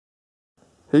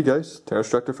Hey guys,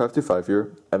 TerraStractor525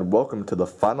 here, and welcome to the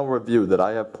final review that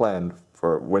I have planned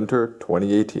for winter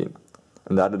 2018.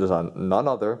 And that is on none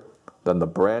other than the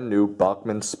brand new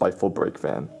Bachmann Spiteful brake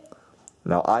van.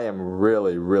 Now I am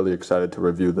really excited to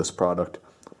review this product,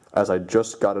 as I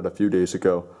just got it a few days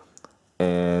ago,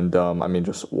 and I mean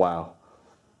just wow,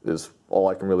 is all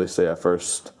I can really say at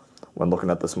first when looking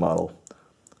at this model.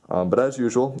 But as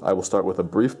usual, I will start with a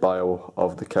brief bio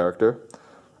of the character,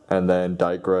 and then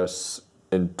digress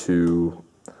into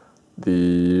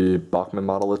the Bachmann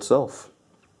model itself.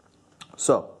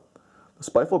 So, the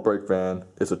Spiteful brake van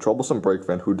is a troublesome brake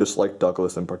van who disliked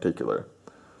Douglas in particular.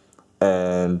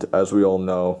 And as we all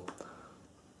know,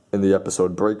 in the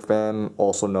episode Brake Van,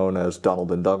 also known as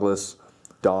Donald and Douglas,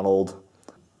 Donald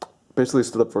basically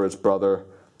stood up for his brother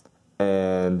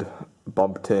and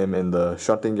bumped him in the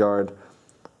shunting yard.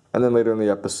 And then later in the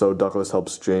episode, Douglas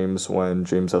helps James when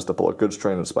James has to pull a goods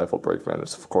train, and Spiteful brake van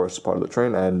is of course part of the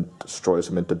train and destroys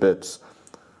him into bits.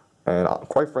 And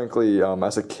quite frankly,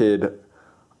 as a kid,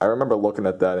 I remember looking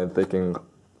at that and thinking,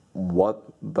 what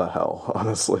the hell,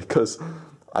 honestly, because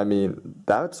I mean,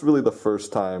 that's really the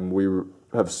first time we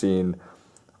have seen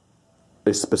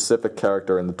a specific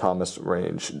character in the Thomas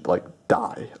range, like,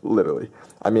 die, literally.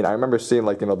 I mean, I remember seeing,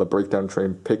 like, the breakdown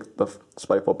train pick the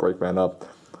Spiteful brake van up,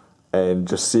 and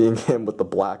just seeing him with the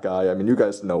black eye. I mean, you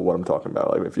guys know what I'm talking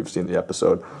about, like, if you've seen the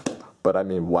episode. But, I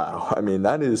mean, wow. I mean,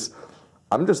 that is,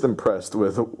 I'm just impressed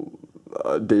with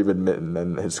David Mitton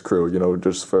and his crew,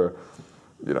 just for,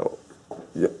 I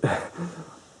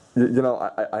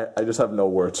just have no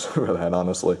words for that,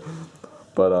 honestly.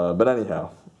 But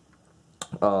anyhow,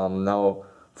 now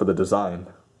for the design.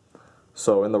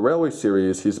 So in the Railway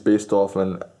series, he's based off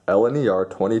an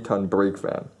LNER 20-ton brake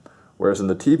van, whereas in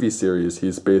the TV series,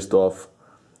 he's based off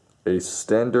a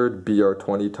standard BR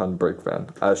 20-ton brake van,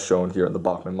 as shown here in the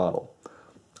Bachmann model.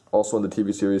 Also in the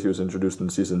TV series, he was introduced in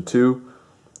Season 2,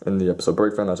 in the episode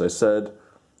Brake Van, as I said,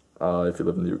 if you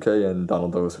live in the UK, and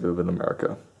Donald Douglas if you live in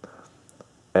America.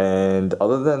 And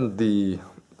other than the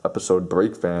episode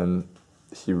Brake Van,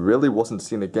 he really wasn't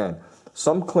seen again.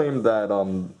 Some claim that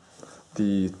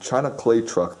the China clay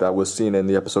truck that was seen in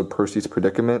the episode Percy's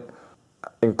Predicament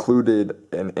included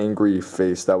an angry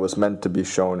face that was meant to be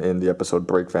shown in the episode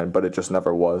Brake Van, but it just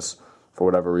never was, for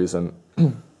whatever reason.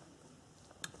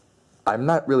 I'm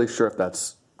not really sure if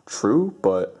that's true,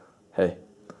 but hey,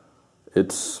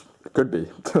 it could be.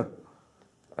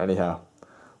 Anyhow,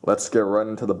 let's get right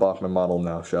into the Bachmann model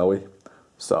now, shall we?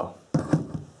 So,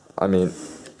 I mean,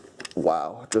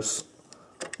 wow, just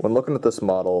when looking at this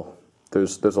model,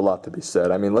 there's a lot to be said.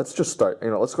 I mean, let's just start,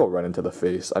 let's go right into the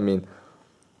face. I mean,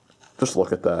 just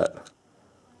look at that.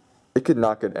 It could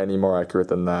not get any more accurate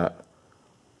than that.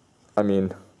 I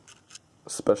mean,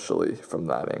 especially from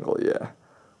that angle, yeah.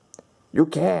 You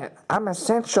can't. I'm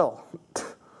essential.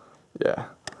 Yeah.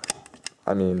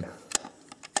 I mean,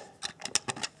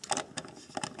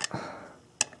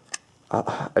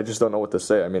 I just don't know what to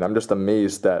say. I mean, I'm just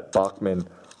amazed that Bachmann,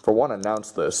 for one,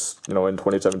 announced this, in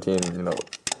 2017,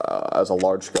 as a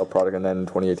large-scale product, and then in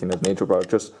 2018 as an intro product,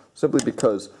 just simply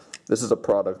because this is a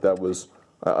product that was,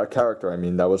 a character, I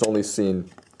mean, that was only seen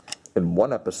in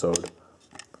one episode.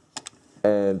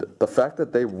 And the fact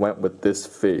that they went with this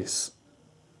face,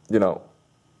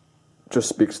 just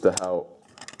speaks to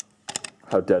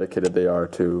how dedicated they are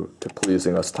to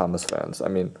pleasing us Thomas fans. I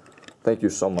mean, thank you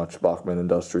so much, Bachmann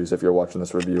Industries, if you're watching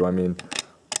this review. I mean,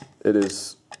 it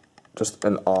is just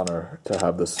an honor to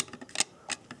have this,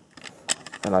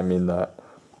 and I mean that.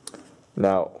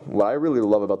 Now, what I really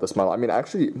love about this model, I mean,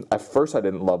 actually, at first I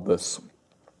didn't love this,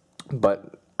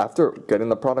 but after getting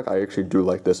the product, I actually do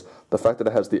like this. The fact that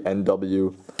it has the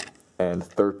NW and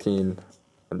 13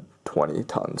 and 20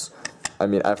 tons. I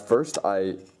mean, at first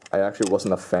I actually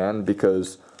wasn't a fan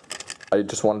because I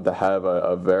just wanted to have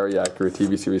a very accurate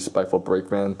TV series Spiteful brake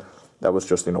van that was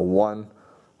just, one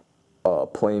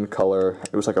plain color.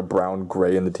 It was like a brown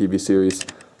gray in the TV series.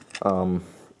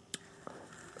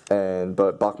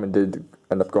 But Bachmann did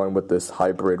end up going with this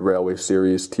hybrid Railway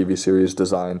series, TV series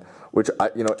design, which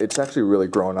it's actually really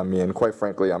grown on me, and quite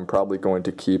frankly, I'm probably going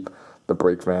to keep the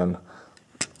brake van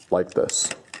like this.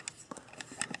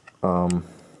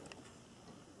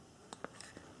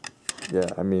 Yeah,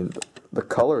 I mean, the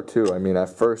color too, I mean, at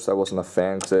first I wasn't a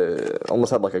fan because it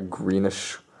almost had like a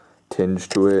greenish tinge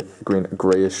to it,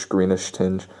 greenish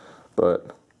tinge,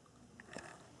 but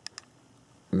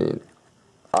I mean,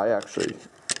 I actually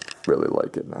really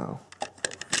like it now.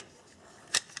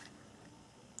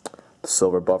 The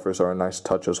silver buffers are a nice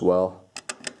touch as well,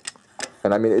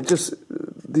 and I mean, it's just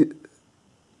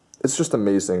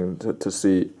amazing to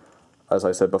see, as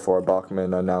I said before,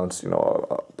 Bachmann announced,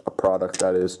 a product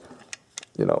that is,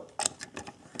 you know,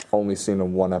 only seen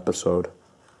in one episode.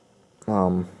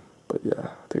 But yeah,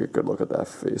 take a good look at that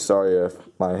face. Sorry if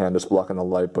my hand is blocking the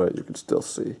light, but you can still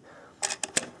see.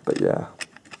 But yeah.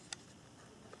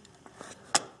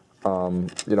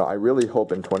 You know, I really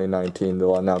hope in 2019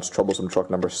 they'll announce Troublesome Truck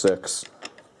number 6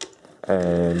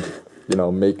 and, you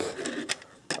know, make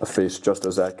a face just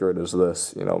as accurate as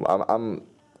this. You know,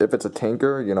 if it's a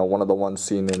tanker, you know, one of the ones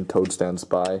seen in Toad Stands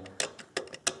By,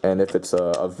 and if it's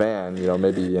a van, you know,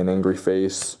 maybe an angry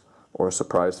face or a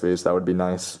surprise face, that would be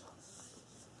nice.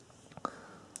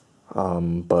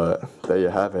 But there you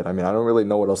have it. I mean, I don't really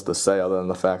know what else to say other than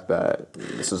the fact that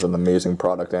this is an amazing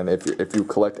product, and if you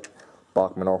collect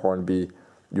Bachmann or Hornby,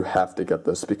 you have to get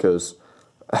this because,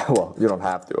 well, you don't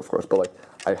have to, of course, but like,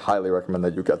 I highly recommend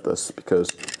that you get this because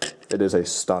it is a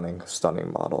stunning,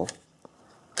 stunning model.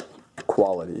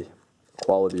 Quality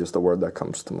is the word that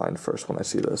comes to mind first when I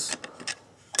see this.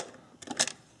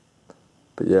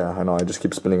 But yeah, I know I just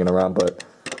keep spinning it around, but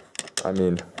I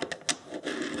mean,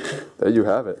 there you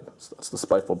have it. That's the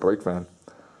Spiteful brake van,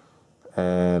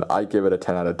 and I give it a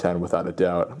 10 out of 10 without a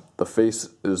doubt. The face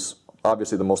is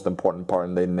obviously the most important part,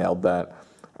 and they nailed that.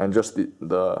 And just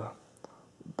the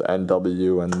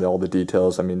NW and all the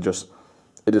details. I mean, just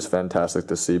it is fantastic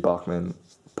to see Bachmann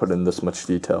put in this much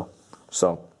detail.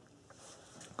 So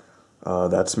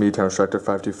that's me, Terrence Tractor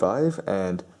 525,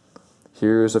 and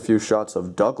here's a few shots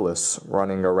of Douglas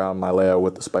running around my layout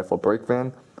with the Spiteful brake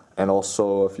van, and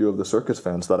also a few of the circus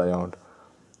vans that I owned.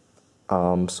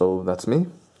 So that's me,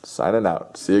 signing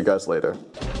out. See you guys later.